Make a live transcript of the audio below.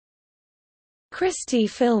Christie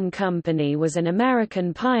Film Company was an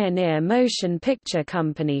American pioneer motion picture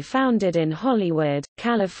company founded in Hollywood,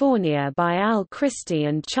 California by Al Christie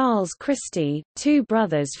and Charles Christie, two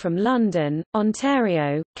brothers from London,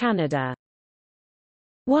 Ontario, Canada.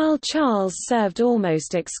 While Charles served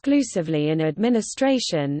almost exclusively in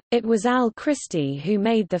administration, it was Al Christie who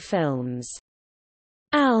made the films.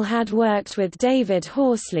 Al had worked with David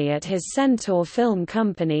Horsley at his Centaur Film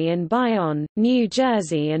Company in Bayonne, New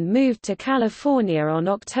Jersey and moved to California on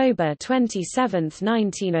October 27,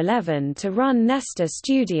 1911 to run Nestor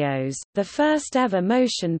Studios, the first ever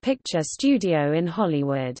motion picture studio in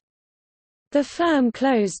Hollywood. The firm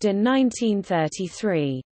closed in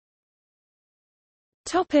 1933.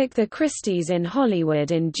 The Christies in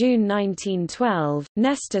Hollywood. In June 1912,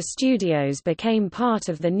 Nestor Studios became part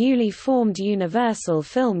of the newly formed Universal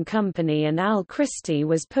Film Company and Al Christie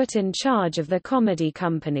was put in charge of the comedy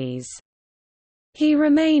companies. He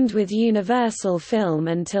remained with Universal Film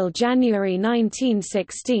until January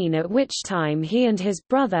 1916, at which time he and his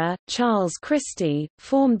brother, Charles Christie,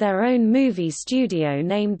 formed their own movie studio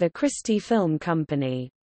named the Christie Film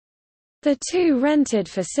Company. The two rented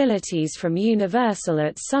facilities from Universal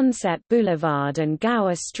at Sunset Boulevard and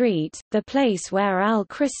Gower Street, the place where Al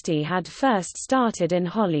Christie had first started in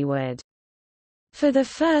Hollywood. For the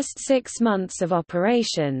first 6 months of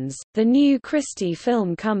operations, the new Christie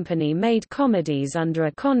Film Company made comedies under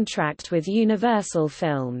a contract with Universal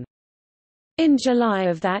Film. In July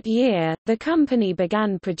of that year, the company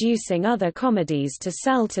began producing other comedies to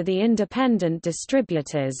sell to the independent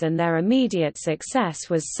distributors, and their immediate success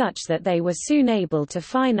was such that they were soon able to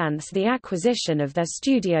finance the acquisition of their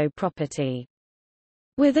studio property.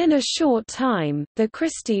 Within a short time, the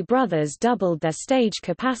Christie brothers doubled their stage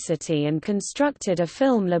capacity and constructed a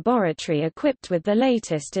film laboratory equipped with the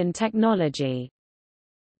latest in technology.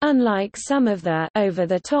 Unlike some of the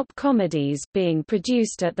over-the-top comedies being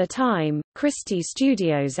produced at the time, Christie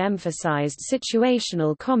Studios emphasized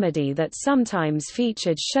situational comedy that sometimes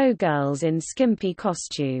featured showgirls in skimpy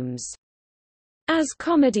costumes. As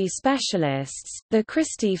comedy specialists, the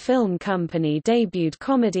Christie Film Company debuted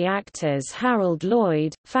comedy actors Harold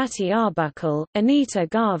Lloyd, Fatty Arbuckle, Anita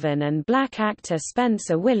Garvin and black actor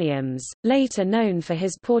Spencer Williams, later known for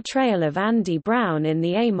his portrayal of Andy Brown in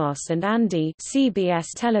the Amos and Andy CBS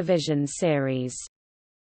television series.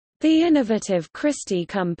 The innovative Christie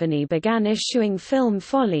Company began issuing Film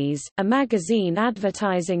Follies, a magazine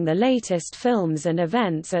advertising the latest films and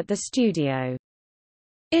events at the studio.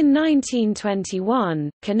 In 1921,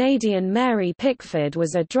 Canadian Mary Pickford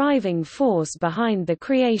was a driving force behind the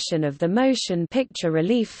creation of the Motion Picture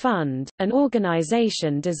Relief Fund, an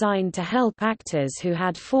organization designed to help actors who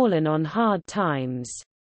had fallen on hard times.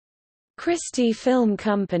 Christie Film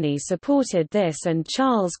Company supported this, and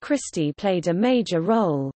Charles Christie played a major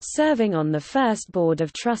role, serving on the first board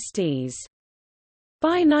of trustees.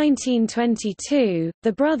 By 1922,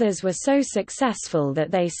 the brothers were so successful that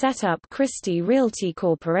they set up Christie Realty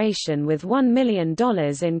Corporation with $1 million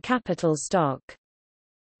in capital stock.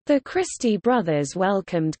 The Christie brothers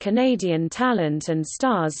welcomed Canadian talent, and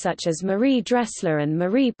stars such as Marie Dressler and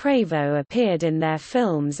Marie Prévost appeared in their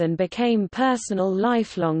films and became personal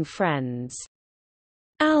lifelong friends.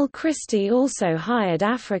 Al Christie also hired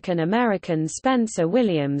African-American Spencer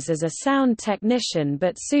Williams as a sound technician,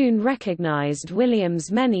 but soon recognized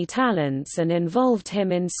Williams' many talents and involved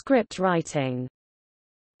him in script writing.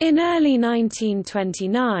 In early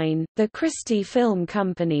 1929, the Christie Film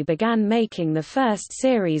Company began making the first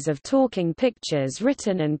series of talking pictures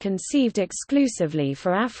written and conceived exclusively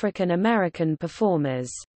for African-American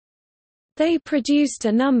performers. They produced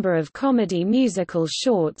a number of comedy musical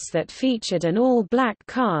shorts that featured an all-black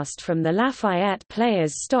cast from the Lafayette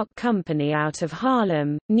Players Stock Company out of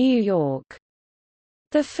Harlem, New York.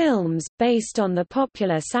 The films, based on the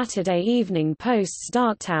popular Saturday Evening Post's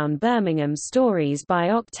Darktown Birmingham stories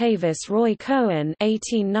by Octavius Roy Cohen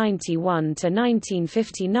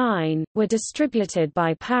 (1891–1959), were distributed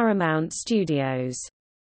by Paramount Studios.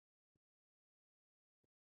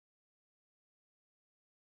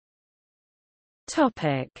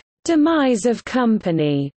 Demise of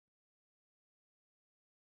company.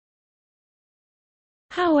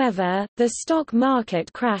 However, the stock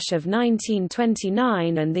market crash of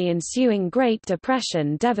 1929 and the ensuing Great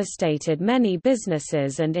Depression devastated many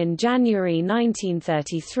businesses, and in January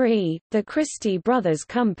 1933, the Christie Brothers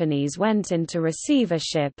companies went into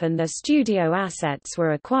receivership and their studio assets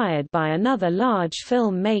were acquired by another large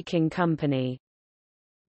film-making company.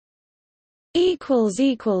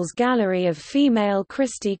 Gallery of female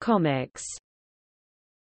Christie comics